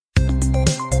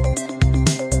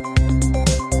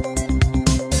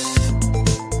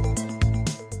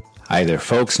Hi there,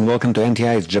 folks, and welcome to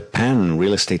NTI's Japan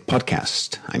Real Estate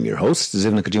Podcast. I'm your host,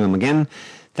 Ziv Nakajima again.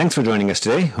 Thanks for joining us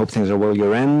today. Hope things are well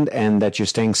your end and that you're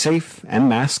staying safe and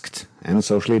masked and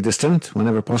socially distant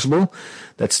whenever possible.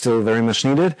 That's still very much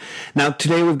needed. Now,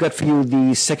 today we've got for you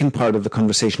the second part of the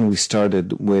conversation we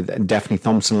started with Daphne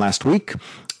Thompson last week.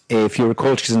 If you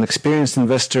recall, she's an experienced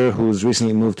investor who's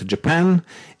recently moved to Japan,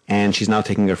 and she's now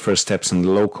taking her first steps in the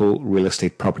local real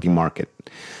estate property market.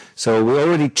 So we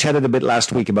already chatted a bit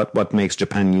last week about what makes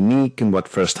Japan unique and what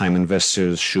first-time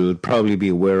investors should probably be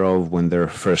aware of when they're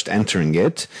first entering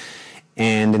it.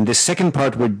 And in this second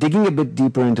part, we're digging a bit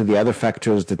deeper into the other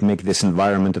factors that make this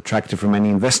environment attractive for many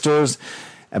investors,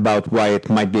 about why it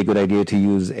might be a good idea to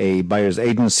use a buyer's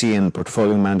agency and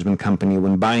portfolio management company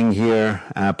when buying here,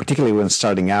 particularly when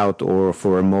starting out or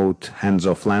for remote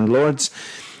hands-off landlords.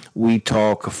 We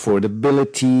talk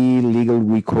affordability, legal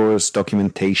recourse,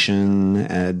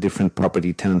 documentation, different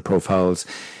property tenant profiles,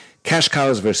 cash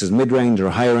cows versus mid-range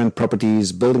or higher-end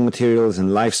properties, building materials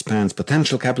and lifespans,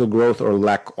 potential capital growth or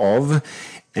lack of,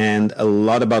 and a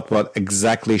lot about what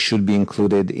exactly should be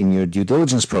included in your due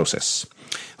diligence process.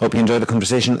 Hope you enjoyed the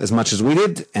conversation as much as we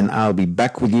did, and I'll be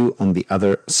back with you on the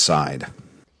other side.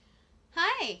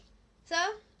 Hi. So,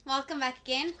 welcome back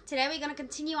again. Today we're going to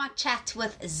continue our chat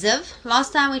with Ziv.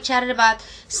 Last time we chatted about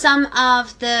some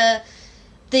of the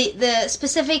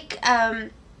specific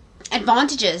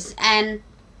advantages and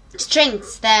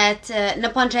strengths that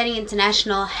Nippon Trading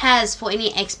International has for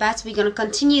any expats. We're going to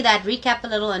continue that, recap a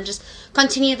little, and just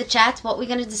continue the chat. What we're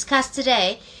going to discuss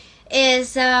today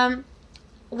is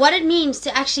what it means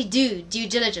to actually do due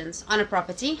diligence on a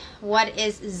property. What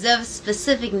is Ziv's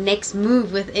specific next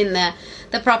move within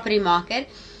the property market?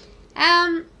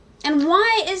 And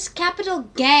why is property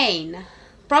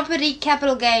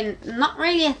capital gain, not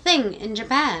really a thing in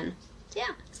Japan? So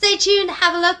yeah, stay tuned,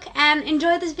 have a look, and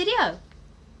enjoy this video.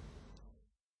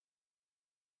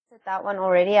 That one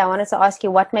already. I wanted to ask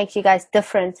you what makes you guys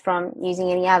different from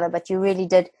using any other, but you really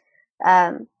did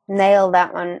nail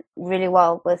that one really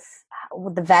well with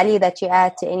the value that you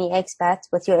add to any expat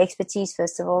with your expertise,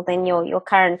 first of all, then your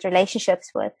current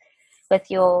relationships with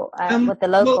your with the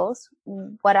locals.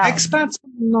 Well, what else? Expats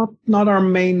not our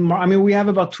main. I mean, we have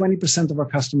about 20% of our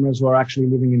customers who are actually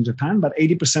living in Japan, but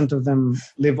 80% of them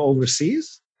live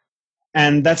overseas.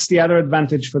 And that's the other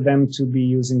advantage for them to be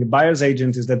using a buyer's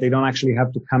agent, is that they don't actually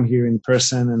have to come here in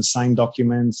person and sign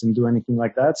documents and do anything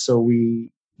like that. So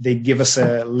they give us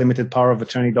a limited power of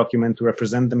attorney document to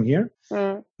represent them here.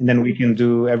 And then we can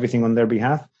do everything on their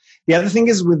behalf. The other thing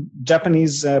is with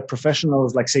Japanese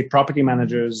professionals, like say property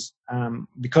managers,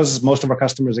 because most of our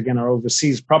customers, again, are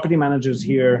overseas, property managers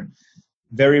here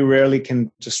very rarely can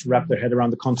just wrap their head around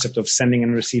the concept of sending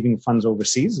and receiving funds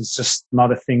overseas. It's just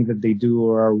not a thing that they do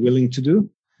or are willing to do.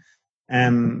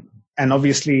 And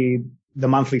obviously, the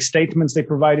monthly statements they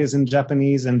provide is in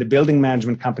Japanese, and the building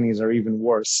management companies are even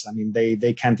worse. I mean,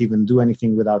 they can't even do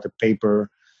anything without a paper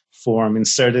form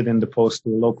inserted in the post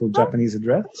to a local Japanese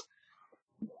address.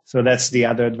 So that's the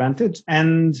other advantage.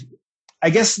 And I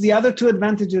guess the other two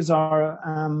advantages are,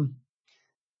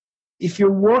 if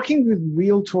you're working with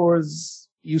realtors,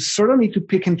 you sort of need to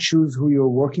pick and choose who you're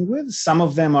working with. Some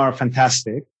of them are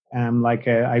fantastic.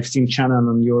 I've seen Shannon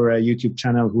on your YouTube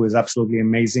channel, who is absolutely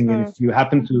amazing. And if you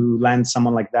happen to land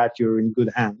someone like that, you're in good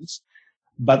hands.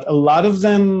 But a lot of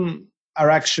them are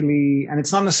actually, and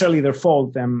it's not necessarily their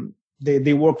fault,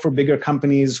 they work for bigger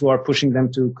companies who are pushing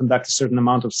them to conduct a certain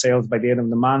amount of sales by the end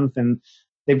of the month. And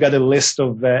they've got a list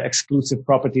of exclusive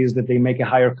properties that they make a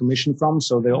higher commission from.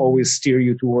 So they always steer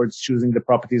you towards choosing the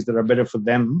properties that are better for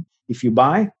them if you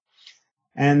buy.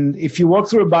 And if you work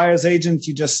through a buyer's agent,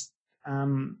 you just,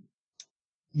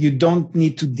 you don't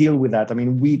need to deal with that. I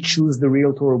mean, we choose the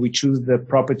realtor, we choose the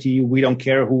property. We don't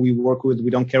care who we work with.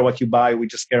 We don't care what you buy. We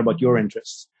just care about your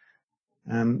interests.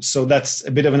 So that's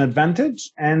a bit of an advantage.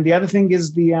 And the other thing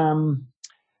is the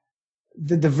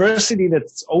diversity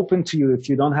that's open to you if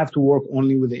you don't have to work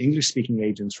only with the English-speaking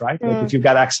agents, right? Like if you've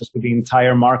got access to the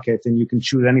entire market and you can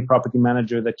choose any property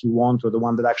manager that you want, or the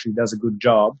one that actually does a good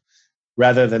job,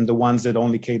 rather than the ones that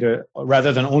only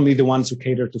only the ones who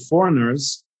cater to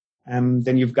foreigners,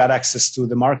 then you've got access to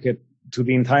the market, to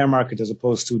the entire market, as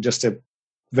opposed to just a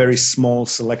very small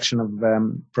selection of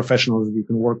professionals that you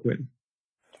can work with.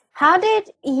 How did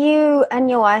you and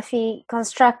your wifey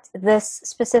construct this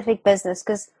specific business?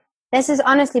 Because this is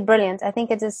honestly brilliant. I think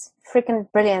it is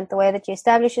freaking brilliant, the way that you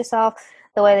establish yourself,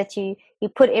 the way that you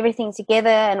put everything together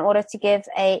in order to give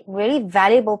a really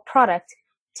valuable product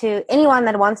to anyone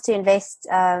that wants to invest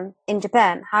in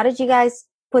Japan. How did you guys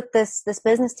put this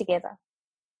business together?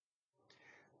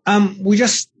 We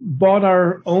just bought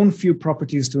our own few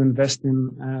properties to invest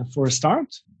in for a start.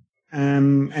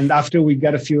 And after we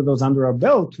got a few of those under our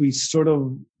belt, we sort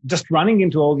of just running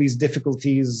into all these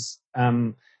difficulties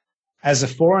as a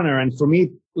foreigner. And for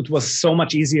me, it was so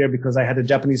much easier because I had a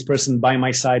Japanese person by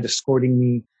my side escorting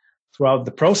me throughout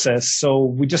the process. So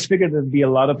we just figured there'd be a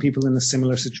lot of people in a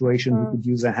similar situation who could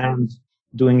use a hand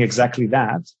doing exactly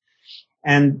that.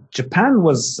 And Japan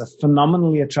was a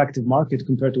phenomenally attractive market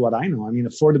compared to what I know. I mean,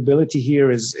 affordability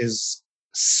here is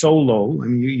so low. I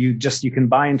mean, you can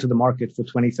buy into the market for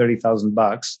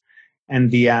 $20,000-$30,000,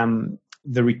 and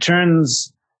the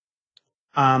returns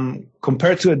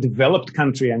compared to a developed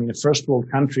country, I mean, a first world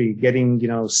country, getting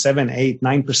 7, 8,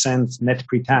 9% net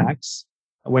pre-tax.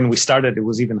 When we started, it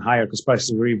was even higher because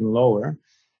prices were even lower.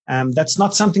 That's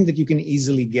not something that you can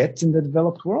easily get in the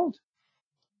developed world.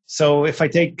 So if I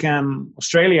take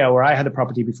Australia, where I had a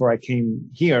property before I came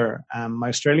here, my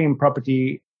Australian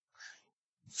property,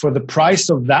 for the price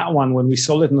of that one, when we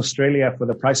sold it in Australia, for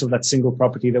the price of that single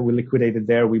property that we liquidated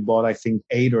there, we bought, I think,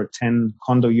 8 or 10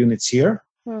 condo units here.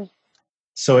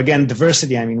 So again,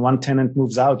 diversity. I mean, one tenant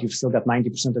moves out, you've still got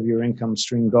 90% of your income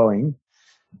stream going.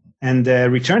 And the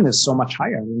return is so much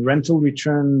higher. I mean, rental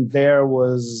return there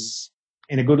was,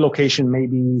 in a good location,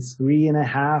 maybe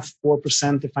 3.5%,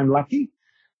 4% if I'm lucky.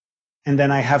 And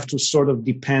then I have to sort of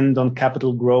depend on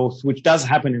capital growth, which does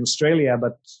happen in Australia,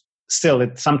 but still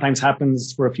it sometimes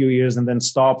happens for a few years and then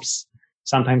stops,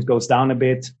 sometimes goes down a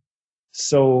bit.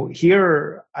 So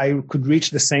here I could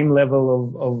reach the same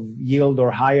level of yield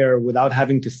or higher without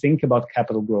having to think about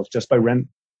capital growth, just by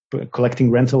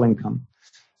collecting rental income.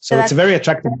 So it's a very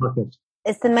attractive market.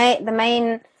 It's the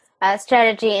main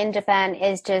strategy in Japan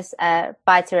is just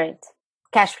buy to rent,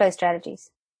 cash flow strategies.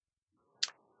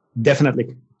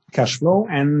 Definitely. Cash flow.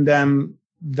 And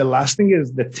the last thing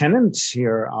is the tenants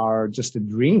here are just a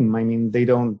dream. I mean, they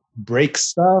don't break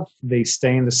stuff. They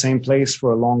stay in the same place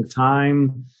for a long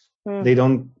time. They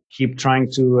don't keep trying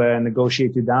to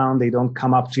negotiate you down. They don't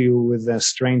come up to you with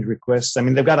strange requests. I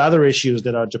mean, they've got other issues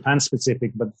that are Japan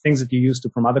specific, but things that you're used to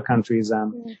from other countries.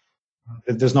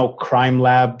 There's no crime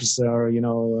labs or,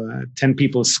 10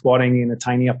 people squatting in a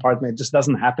tiny apartment. It just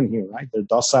doesn't happen here, right? They're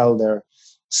docile. They're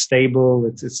stable.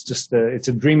 It's just it's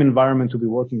a dream environment to be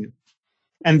working in.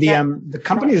 And the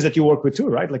companies that you work with too,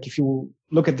 right? Like if you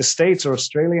look at the States or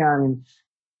Australia, I mean,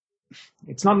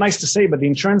 it's not nice to say, but the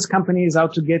insurance company is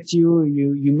out to get you.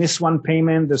 You miss one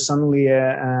payment, there's suddenly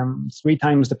 3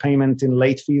 times the payment in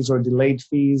late fees or delayed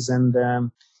fees. And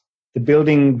the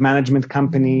building management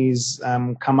companies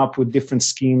come up with different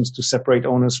schemes to separate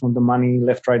owners from the money,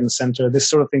 left, right, and center. This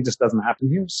sort of thing just doesn't happen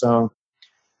here. So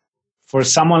for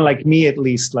someone like me, at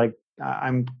least, like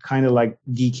I'm kind of like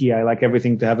geeky. I like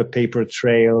everything to have a paper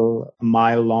trail a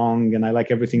mile long, and I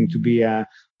like everything to be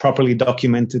properly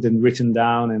documented and written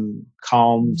down and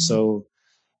calm. So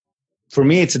for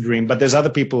me, it's a dream. But there's other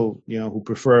people, who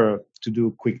prefer to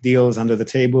do quick deals under the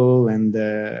table and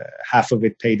half of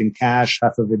it paid in cash,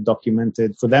 half of it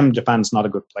documented. For them, Japan's not a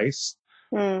good place.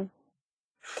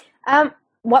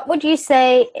 What would you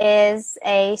say is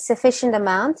a sufficient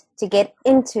amount to get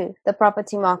into the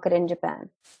property market in Japan?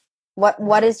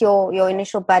 What is your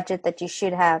initial budget that you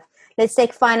should have? Let's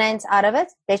take finance out of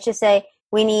it. Let's just say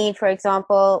we need, for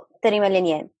example, 30 million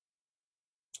yen.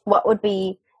 What would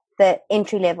be the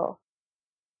entry level?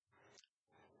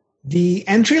 The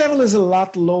entry level is a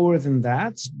lot lower than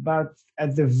that, but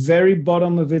at the very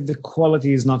bottom of it, the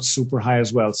quality is not super high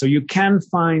as well. So you can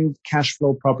find cash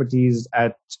flow properties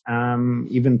at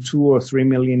even 2 or 3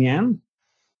 million yen.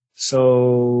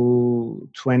 So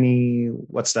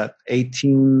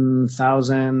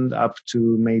 18,000 up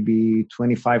to maybe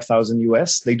 25,000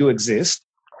 US. They do exist.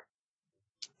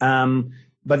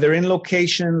 But they're in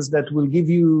locations that will give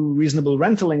you reasonable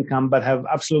rental income, but have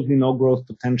absolutely no growth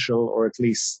potential, or at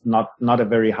least not a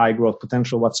very high growth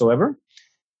potential whatsoever.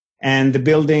 And the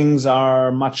buildings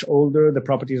are much older. The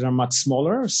properties are much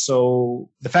smaller. So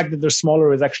the fact that they're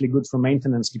smaller is actually good for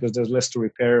maintenance because there's less to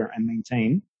repair and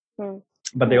maintain.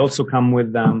 But they also come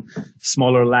with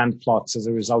smaller land plots as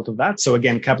a result of that. So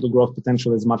again, capital growth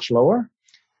potential is much lower.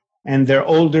 And they're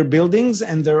older buildings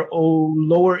and they're all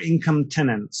lower income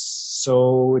tenants.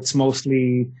 So it's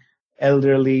mostly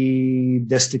elderly,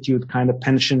 destitute kind of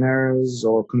pensioners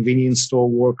or convenience store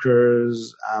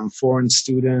workers, foreign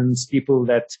students, people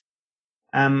that,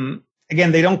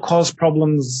 again, they don't cause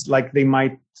problems like they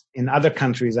might in other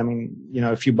countries. I mean,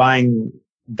 if you're buying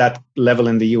that level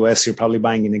in the US, you're probably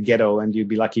buying in a ghetto and you'd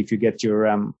be lucky if you get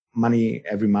your money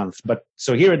every month. But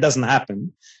so here it doesn't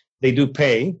happen. They do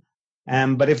pay.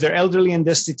 But if they're elderly and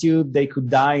destitute, they could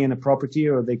die in a property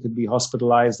or they could be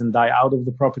hospitalized and die out of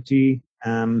the property.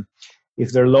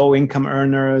 If they're low income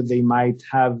earner, they might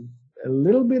have a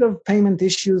little bit of payment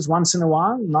issues once in a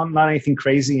while, not anything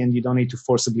crazy, and you don't need to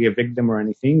forcibly evict them or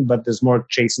anything, but there's more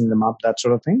chasing them up, that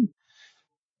sort of thing.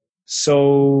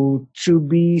 So to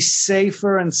be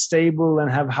safer and stable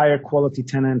and have higher quality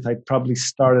tenant, I'd probably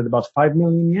start at about 5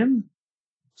 million yen.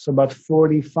 So about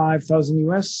 45,000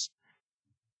 US.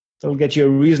 That'll get you a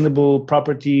reasonable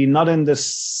property, not in the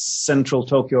central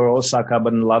Tokyo or Osaka,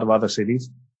 but in a lot of other cities.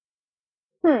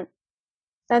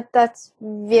 That's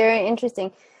very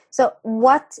interesting. So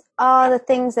what are the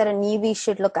things that a newbie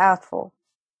should look out for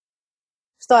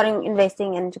starting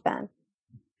investing in Japan?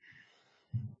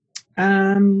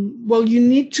 Well, you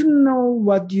need to know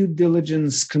what due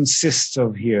diligence consists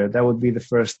of here. That would be the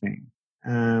first thing.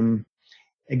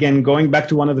 Again, going back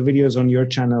to one of the videos on your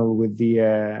channel with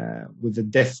the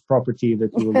death property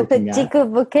that you were looking the at.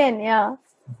 Jikubuken, yeah.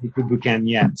 Jikubuken,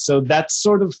 yeah. So that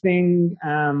sort of thing,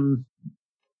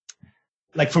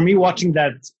 like for me watching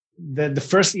that, the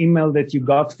first email that you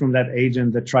got from that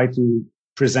agent that tried to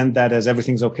present that as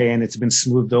everything's okay and it's been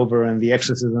smoothed over and the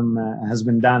exorcism has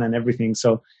been done and everything.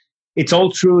 So it's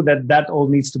all true that all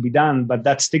needs to be done, but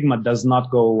that stigma does not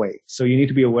go away. So you need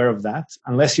to be aware of that.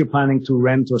 Unless you're planning to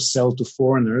rent or sell to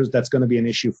foreigners, that's going to be an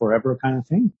issue forever kind of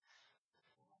thing.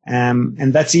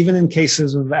 And that's even in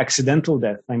cases of accidental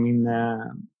death. I mean,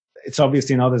 it's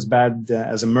obviously not as bad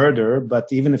as a murder, but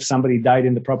even if somebody died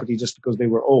in the property just because they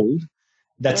were old,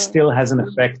 that still has an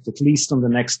effect, at least on the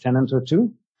next tenant or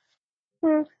two.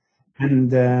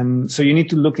 And so you need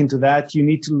to look into that. You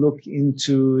need to look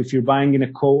into, if you're buying in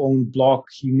a co-owned block,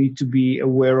 you need to be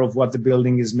aware of what the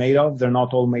building is made of. They're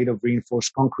not all made of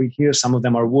reinforced concrete here. Some of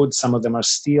them are wood, some of them are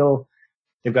steel.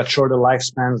 They've got shorter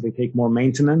lifespans. They take more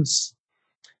maintenance.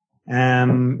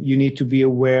 You need to be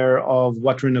aware of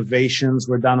what renovations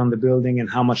were done on the building and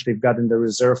how much they've got in the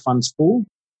reserve funds pool.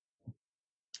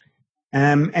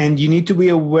 And you need to be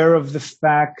aware of the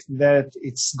fact that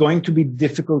it's going to be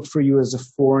difficult for you as a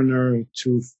foreigner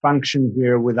to function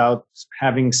here without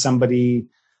having somebody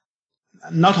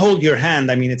not hold your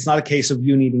hand. I mean, it's not a case of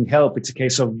you needing help. It's a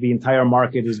case of the entire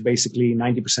market is basically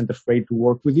 90% afraid to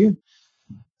work with you.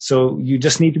 So you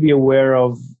just need to be aware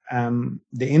of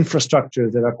the infrastructure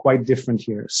that are quite different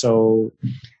here. So,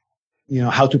 you know,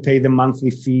 how to pay the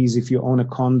monthly fees if you own a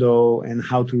condo and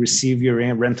how to receive your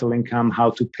rental income, how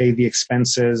to pay the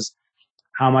expenses,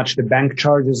 how much the bank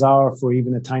charges are for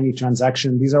even a tiny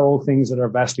transaction. These are all things that are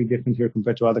vastly different here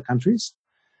compared to other countries.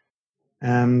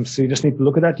 So you just need to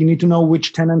look at that. You need to know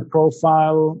which tenant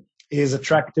profile is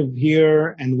attractive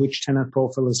here and which tenant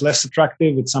profile is less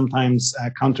attractive. It's sometimes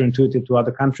counterintuitive to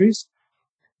other countries.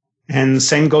 And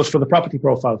same goes for the property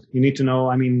profile. You need to know,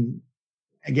 I mean,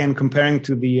 again, comparing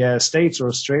to the States or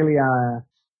Australia,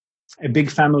 a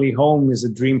big family home is a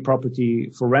dream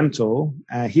property for rental.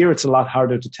 Here, it's a lot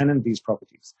harder to tenant these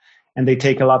properties. And they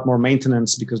take a lot more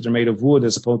maintenance because they're made of wood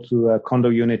as opposed to a condo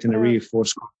unit in a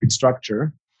reinforced concrete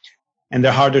structure. And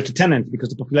they're harder to tenant because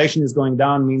the population is going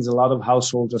down, means a lot of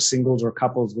households are singles or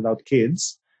couples without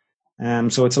kids.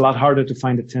 So it's a lot harder to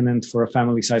find a tenant for a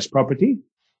family-sized property.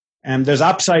 And there's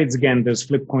upsides, again, there's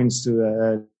flip coins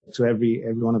to every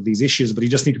one of these issues, but you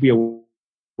just need to be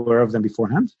aware of them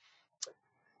beforehand.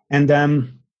 And I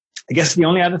guess the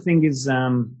only other thing is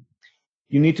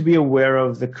you need to be aware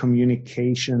of the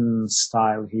communication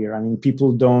style here. I mean,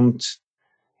 people don't,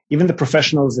 even the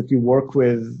professionals that you work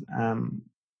with,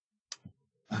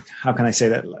 how can I say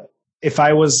that? If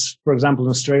I was, for example,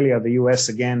 in Australia, the US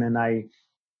again, and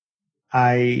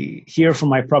I hear from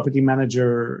my property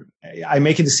manager, I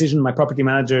make a decision my property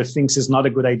manager thinks is not a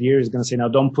good idea. He's going to say, now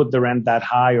don't put the rent that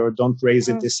high, or don't raise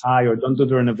it this high, or don't do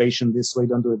the renovation this way,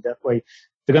 don't do it that way.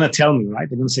 They're going to tell me, right?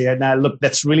 They're going to say, nah, look,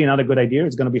 that's really not a good idea.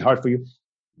 It's going to be hard for you.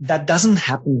 That doesn't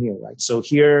happen here, right? So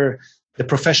here, the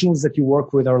professionals that you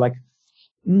work with are like,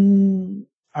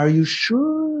 are you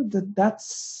sure that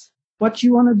that's what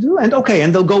you want to do? And okay,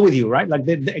 and they'll go with you, right? Like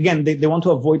they want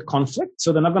to avoid conflict.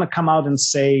 So they're not going to come out and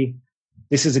say,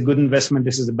 this is a good investment,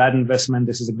 this is a bad investment,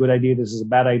 this is a good idea, this is a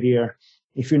bad idea.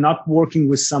 If you're not working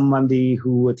with somebody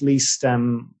who at least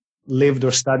lived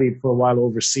or studied for a while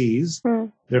overseas,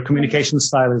 their communication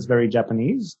style is very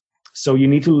Japanese. So you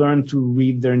need to learn to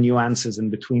read their nuances in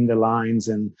between the lines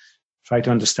and try to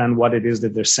understand what it is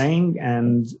that they're saying.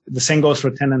 And the same goes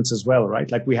for tenants as well, right?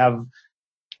 Like we have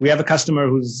a customer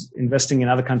who's investing in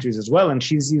other countries as well, and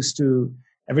she's used to,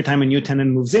 every time a new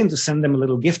tenant moves in, to send them a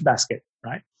little gift basket,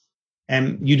 right?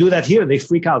 And you do that here, they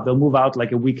freak out. They'll move out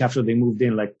like a week after they moved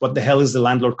in. Like, what the hell is the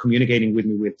landlord communicating with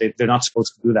me with? They're not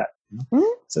supposed to do that. You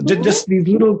know? So just these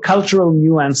little cultural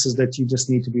nuances that you just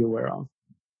need to be aware of.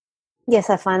 Yes,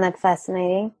 I find that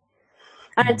fascinating.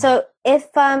 All right. So if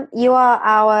you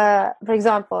are for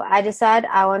example, I decide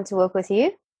I want to work with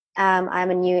you.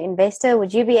 I'm a new investor.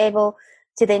 Would you be able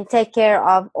to then take care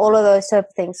of all of those type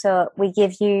of things? So we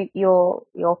give you your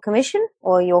commission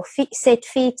or your set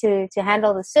fee to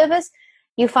handle the service.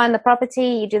 You find the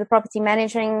property, you do the property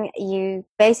managing.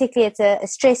 It's a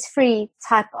stress-free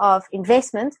type of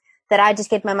investment that I just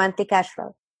get my monthly cash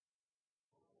flow.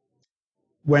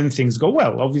 When things go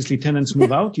well, obviously tenants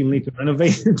move out, you'll need to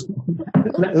renovate.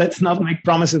 Let's not make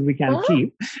promises we can't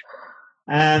keep.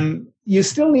 You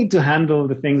still need to handle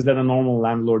the things that a normal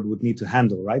landlord would need to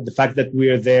handle, right? The fact that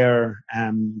we're there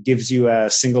gives you a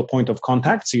single point of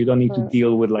contact, so you don't need to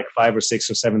deal with like 5 or 6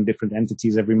 or 7 different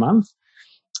entities every month.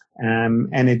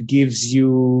 And it gives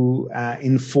you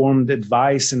informed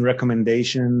advice and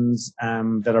recommendations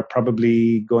that are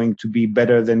probably going to be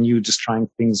better than you just trying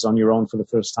things on your own for the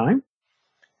first time.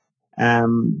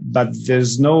 But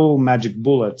there's no magic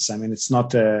bullets. I mean, it's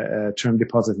not a term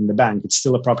deposit in the bank. It's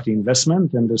still a property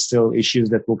investment, and there's still issues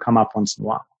that will come up once in a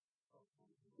while.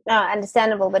 No,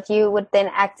 understandable. But you would then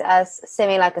act as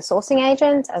like a sourcing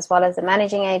agent, as well as the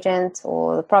managing agent,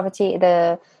 or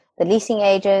the leasing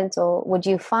agent, or would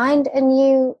you find a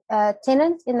new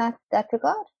tenant in that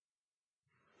regard?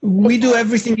 We do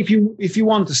everything if you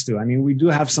want us to. I mean, we do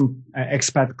have some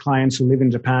expat clients who live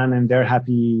in Japan, and they're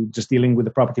happy just dealing with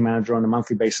the property manager on a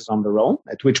monthly basis on their own,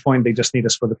 at which point they just need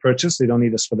us for the purchase. They don't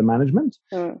need us for the management.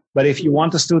 But if you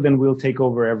want us to, then we'll take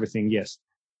over everything, yes.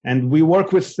 And we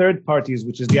work with third parties,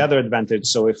 which is the other advantage.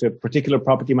 So if a particular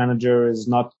property manager is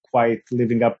not quite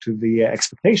living up to the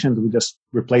expectations, we just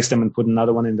replace them and put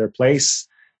another one in their place.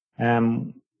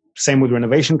 Same with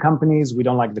renovation companies. We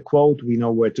don't like the quote. We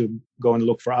know where to go and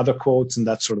look for other quotes and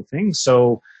that sort of thing.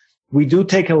 So we do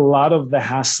take a lot of the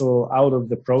hassle out of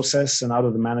the process and out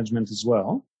of the management as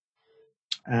well.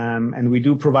 And we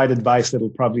do provide advice that will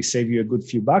probably save you a good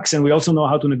few bucks. And we also know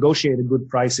how to negotiate a good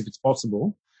price if it's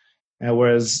possible.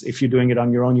 Whereas if you're doing it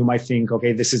on your own, you might think,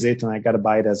 okay, this is it and I got to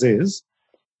buy it as is.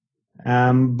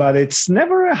 But it's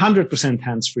never 100%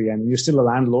 hands-free. I mean, you're still a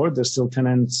landlord. There's still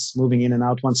tenants moving in and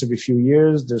out once every few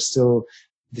years. There's still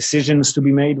decisions to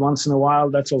be made once in a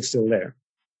while. That's all still there.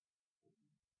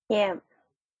 Yeah.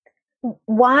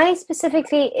 Why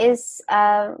specifically is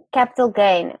capital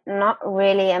gain not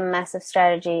really a massive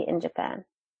strategy in Japan?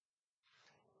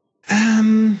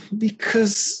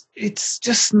 Because it's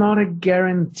just not a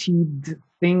guaranteed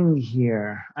thing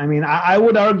here. I mean, I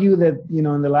would argue that,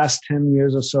 in the last 10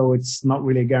 years or so, it's not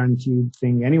really a guaranteed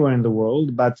thing anywhere in the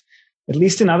world, but at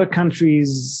least in other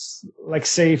countries, like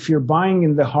say, if you're buying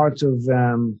in the heart of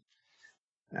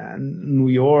New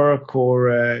York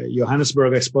or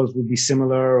Johannesburg, I suppose would be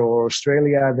similar, or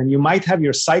Australia, then you might have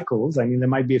your cycles. I mean, there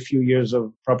might be a few years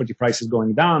of property prices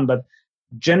going down, but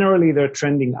generally they're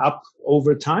trending up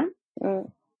over time.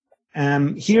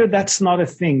 Here, that's not a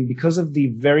thing because of the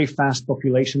very fast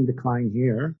population decline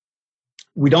here.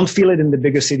 We don't feel it in the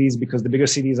bigger cities because the bigger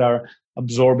cities are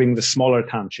absorbing the smaller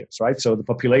townships, right? So the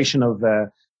population of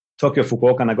Tokyo,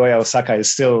 Fukuoka, Nagoya, Osaka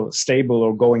is still stable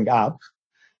or going up.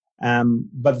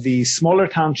 But the smaller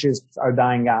townships are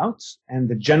dying out and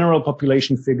the general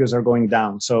population figures are going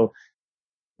down. So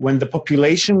when the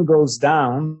population goes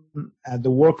down,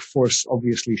 the workforce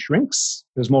obviously shrinks.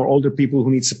 There's more older people who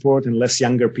need support and less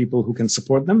younger people who can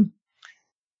support them.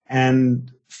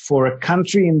 And for a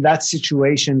country in that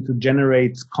situation to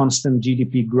generate constant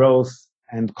GDP growth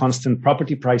and constant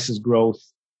property prices growth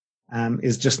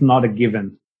is just not a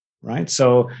given, right?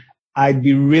 So I'd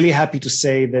be really happy to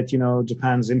say that,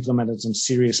 Japan's implemented some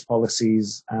serious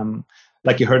policies,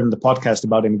 like you heard in the podcast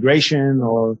about immigration,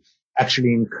 or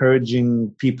actually encouraging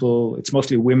people, it's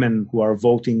mostly women who are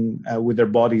voting with their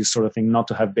bodies sort of thing, not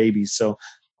to have babies. So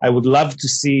I would love to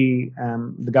see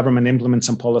the government implement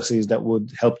some policies that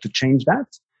would help to change that.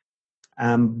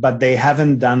 But they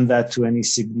haven't done that to any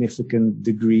significant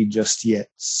degree just yet.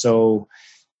 So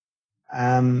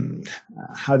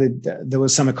there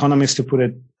was some economist who put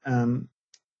it,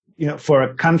 for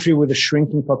a country with a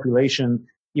shrinking population,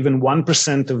 even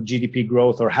 1% of GDP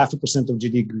growth or 0.5% of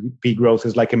GDP growth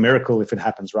is like a miracle if it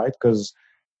happens, right? Because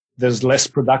there's less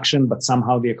production, but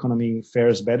somehow the economy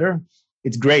fares better.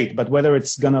 It's great, but whether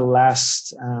it's going to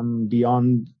last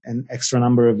beyond an extra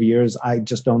number of years, I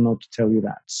just don't know to tell you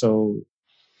that. So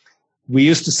we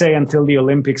used to say until the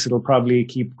Olympics, it'll probably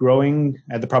keep growing.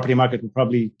 The property market will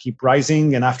probably keep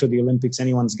rising. And after the Olympics,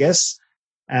 anyone's guess.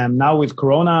 Now with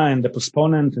Corona and the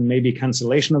postponement and maybe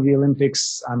cancellation of the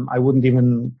Olympics, I wouldn't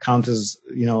even count as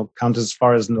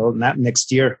far as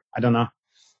next year. I don't know.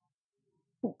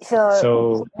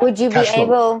 So would you be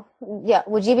able yeah,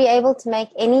 would you be able to make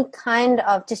any kind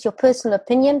of just your personal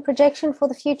opinion projection for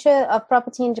the future of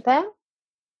property in Japan?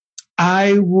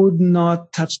 I would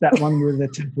not touch that one with a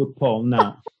 10-foot pole.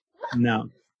 No.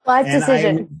 Wise And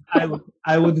decision.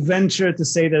 I would venture to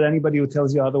say that anybody who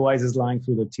tells you otherwise is lying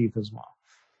through their teeth as well.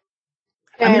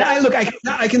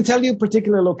 I can tell you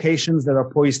particular locations that are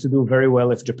poised to do very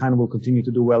well if Japan will continue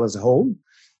to do well as a whole.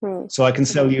 So I can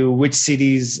tell you which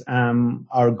cities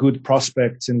are good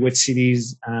prospects and which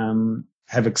cities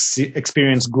have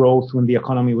experienced growth when the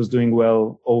economy was doing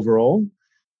well overall.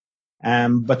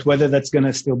 But whether that's going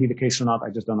to still be the case or not, I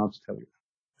just don't know how to tell you.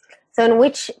 So in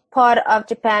which part of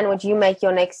Japan would you make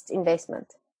your next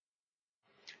investment?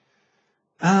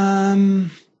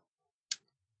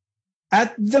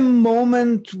 At the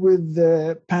moment with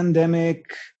the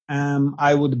pandemic,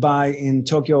 I would buy in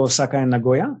Tokyo, Osaka, and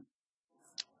Nagoya.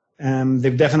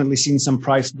 They've definitely seen some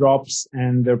price drops,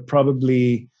 and they're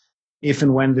probably, if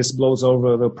and when this blows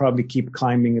over, they'll probably keep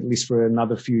climbing at least for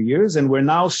another few years. And we're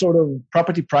now sort of,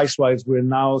 property price-wise, we're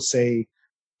now, say,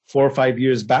 4 or 5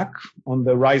 years back on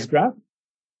the rise graph.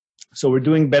 So we're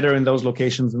doing better in those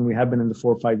locations than we have been in the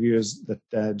 4 or 5 years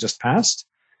that just passed.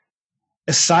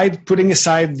 Putting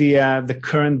aside the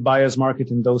current buyer's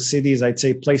market in those cities, I'd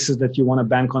say places that you want to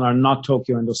bank on are not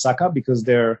Tokyo and Osaka because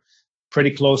they're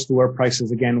pretty close to where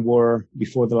prices again were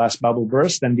before the last bubble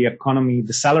burst, and the economy,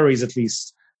 the salaries at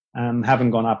least,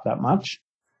 haven't gone up that much.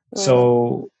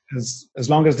 So as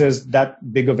long as there's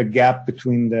that big of a gap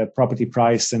between the property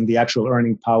price and the actual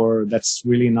earning power, that's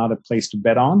really not a place to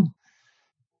bet on.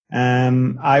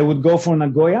 I would go for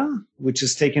Nagoya, which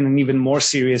has taken an even more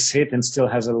serious hit and still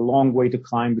has a long way to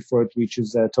climb before it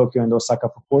reaches Tokyo and Osaka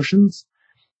proportions.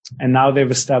 And now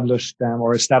they've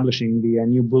establishing the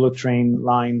new bullet train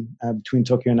line between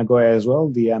Tokyo and Nagoya as well,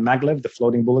 the maglev, the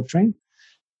floating bullet train.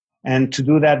 And to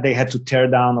do that, they had to tear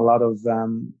down a lot of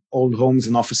old homes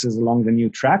and offices along the new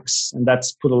tracks. And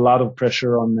that's put a lot of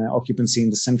pressure on occupancy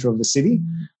in the center of the city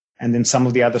and in some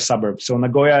of the other suburbs. So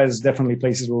Nagoya is definitely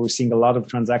places where we're seeing a lot of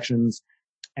transactions,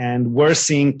 and we're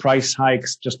seeing price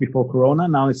hikes just before Corona.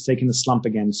 Now it's taking a slump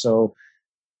again. So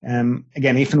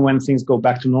again, even when things go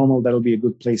back to normal, that'll be a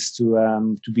good place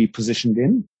to be positioned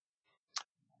in.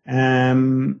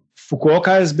 Fukuoka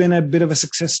has been a bit of a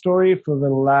success story for the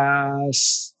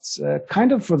last,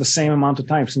 for the same amount of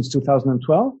time, since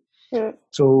 2012. Yeah.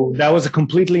 So that was a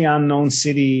completely unknown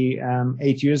city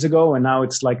 8 years ago, and now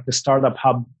it's like the startup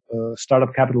hub,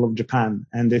 startup capital of Japan.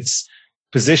 And it's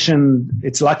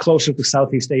a lot closer to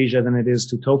Southeast Asia than it is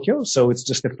to Tokyo. So it's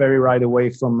just a ferry ride away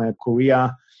from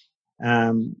Korea,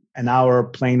 an hour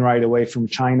plane ride away from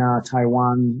China,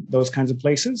 Taiwan, those kinds of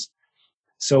places.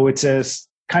 So it's a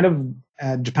kind of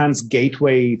Japan's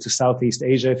gateway to Southeast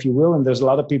Asia, if you will. And there's a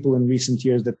lot of people in recent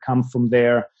years that come from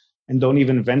there and don't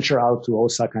even venture out to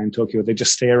Osaka and Tokyo. They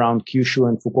just stay around Kyushu,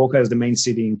 and Fukuoka is the main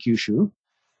city in Kyushu.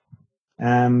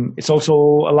 It's also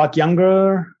a lot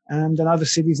younger than other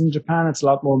cities in Japan. It's a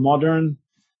lot more modern.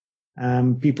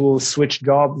 People switch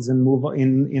jobs and move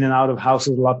in and out of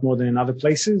houses a lot more than in other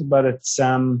places, but it's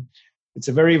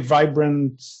a very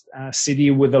vibrant city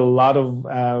with a lot of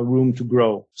room to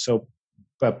grow. So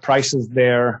prices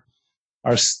there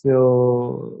are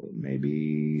still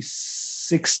maybe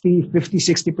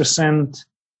 60%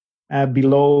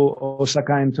 below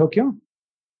Osaka and Tokyo.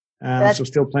 So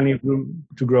still plenty of room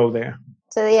to grow there.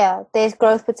 So yeah, there's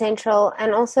growth potential,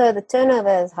 and also the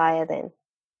turnover is higher then.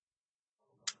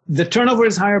 The turnover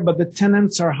is higher, but the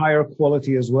tenants are higher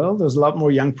quality as well. There's a lot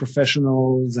more young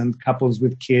professionals and couples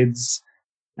with kids.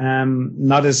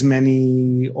 Not as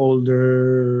many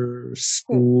older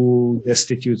school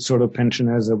destitute sort of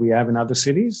pensioners that we have in other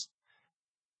cities.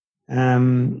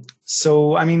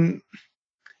 So, I mean,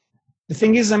 the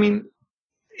thing is, I mean,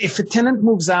 if a tenant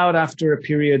moves out after a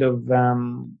period of,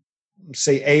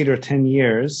 say, 8 or 10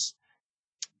 years,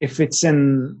 if it's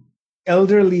an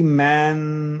elderly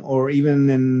man or even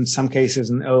in some cases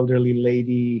an elderly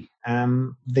lady,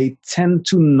 they tend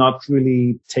to not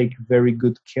really take very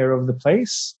good care of the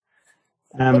place.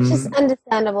 Which is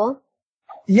understandable.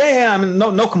 Yeah, I mean,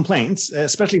 no complaints,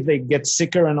 especially if they get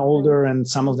sicker and older, and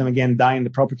some of them, again, die in the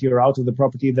property or out of the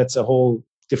property. That's a whole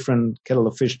different kettle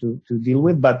of fish to deal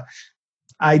with. But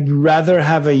I'd rather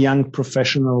have a young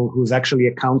professional who's actually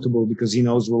accountable, because he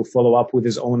knows will follow up with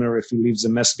his owner if he leaves a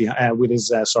mess behind, with his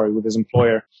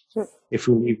employer. If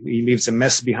he leaves a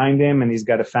mess behind him, and he's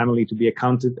got a family to be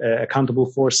accountable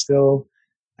for still.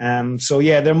 So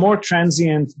yeah, they're more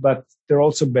transient, but they're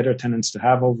also better tenants to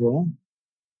have overall.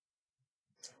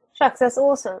 Shucks, that's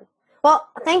awesome. Well,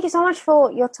 thank you so much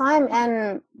for your time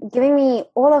and giving me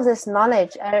all of this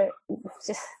knowledge.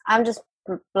 I'm just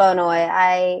blown away.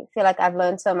 I feel like I've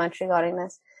learned so much regarding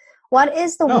this. What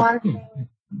is the one thing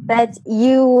that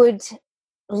you would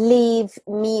leave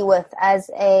me with as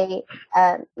a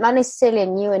not necessarily a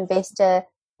new investor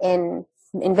in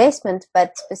investment,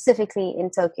 but specifically in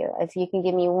Tokyo? If you can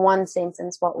give me one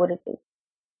sentence, what would it be?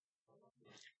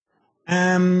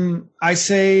 I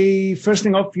say, first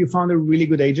thing off, you found a really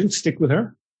good agent. Stick with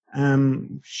her.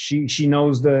 She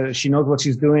knows what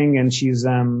she's doing, and she's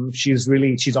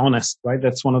honest, right?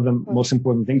 That's one of the most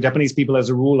important things. Japanese people, as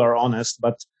a rule, are honest,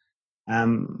 but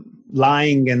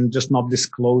lying and just not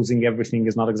disclosing everything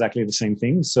is not exactly the same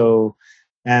thing. So,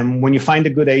 when you find a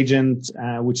good agent,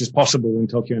 which is possible in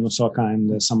Tokyo and Osaka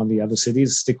and some of the other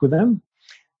cities, stick with them.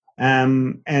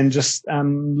 And just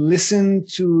listen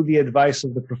to the advice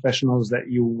of the professionals that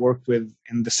you work with,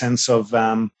 in the sense of,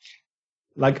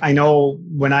 like, I know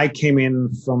when I came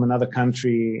in from another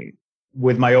country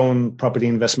with my own property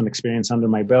investment experience under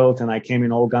my belt, and I came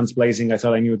in all guns blazing, I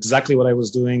thought I knew exactly what I was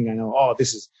doing. I know,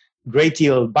 this is great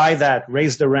deal, buy that,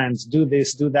 raise the rents, do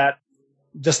this, do that.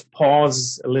 Just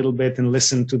pause a little bit and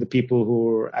listen to the people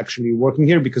who are actually working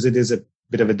here, because it is a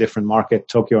bit of a different market,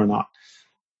 Tokyo or not.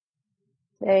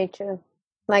 Very true.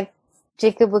 Like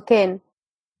Jacob Buchanan.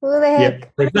 Who the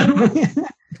heck? Yep.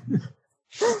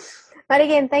 But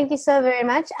again, thank you so very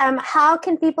much. How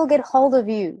can people get hold of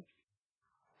you?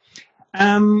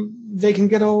 They can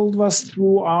get hold of us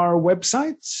through our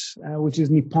website, which is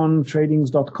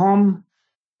nippontradings.com,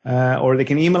 or they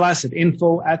can email us at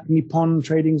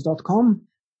info@nippontradings.com.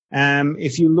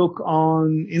 If you look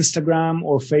on Instagram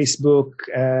or Facebook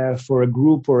for a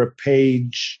group or a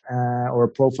page or a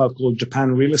profile called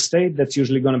Japan Real Estate, that's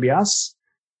usually going to be us.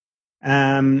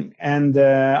 And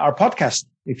our podcast,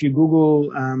 if you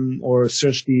Google or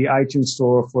search the iTunes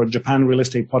store for Japan Real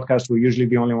Estate Podcast, we're usually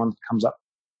the only one that comes up.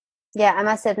 Yeah, I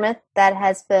must admit that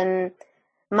has been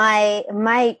my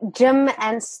gym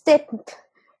and step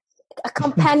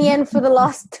companion for the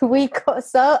last week or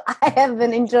so. I have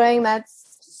been enjoying that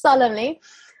solemnly.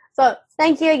 So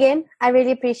thank you again. I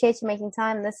really appreciate you making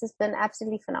time. This has been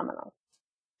absolutely phenomenal.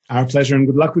 Our pleasure, and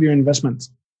good luck with your investments.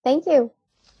 Thank you.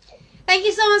 Thank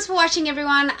you so much for watching,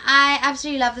 everyone. I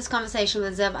absolutely love this conversation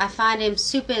with Ziv. I find him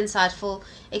super insightful,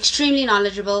 extremely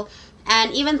knowledgeable,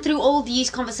 and even through all these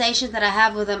conversations that I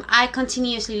have with him, I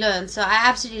continuously learn. So I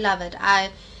absolutely love it. I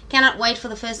cannot wait for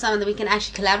the first time that we can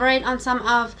actually collaborate on some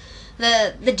of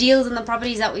the deals and the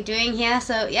properties that we're doing here.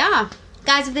 So yeah,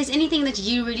 guys, if there's anything that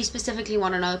you really specifically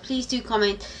want to know, please do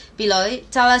comment below.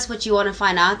 Tell us what you want to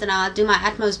find out, and I'll do my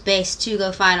utmost best to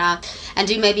go find out and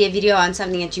do maybe a video on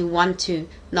something that you want to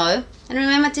know. And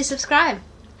remember to subscribe.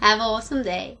 Have an awesome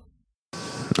day.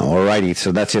 Alrighty,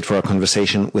 so that's it for our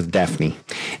conversation with Daphne.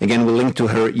 Again, we'll link to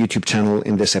her YouTube channel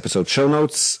in this episode's show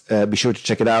notes. Be sure to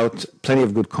check it out. Plenty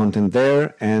of good content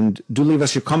there. And do leave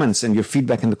us your comments and your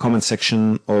feedback in the comment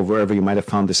section or wherever you might have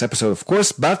found this episode, of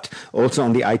course, but also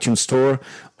on the iTunes Store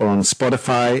or on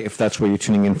Spotify, if that's where you're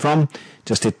tuning in from.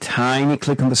 Just a tiny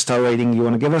click on the star rating you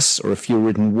want to give us, or a few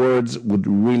written words would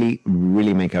really,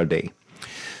 really make our day.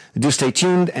 Do stay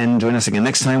tuned and join us again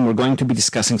next time. We're going to be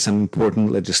discussing some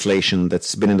important legislation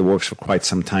that's been in the works for quite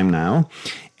some time now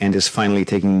and is finally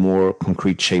taking more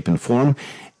concrete shape and form.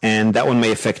 And that one may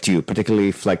affect you, particularly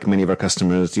if, like many of our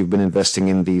customers, you've been investing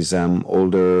in these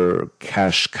older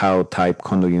cash cow type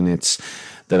condo units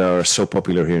that are so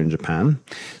popular here in Japan.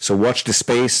 So watch the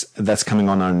space. That's coming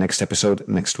on our next episode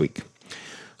next week.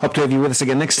 Hope to have you with us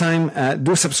again next time.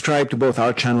 Do subscribe to both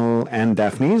our channel and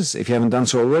Daphne's if you haven't done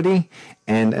so already.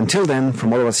 And until then,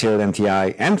 from all of us here at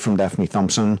MTI and from Daphne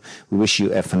Thompson, we wish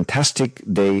you a fantastic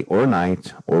day or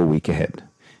night or week ahead.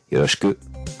 Yoroshiku.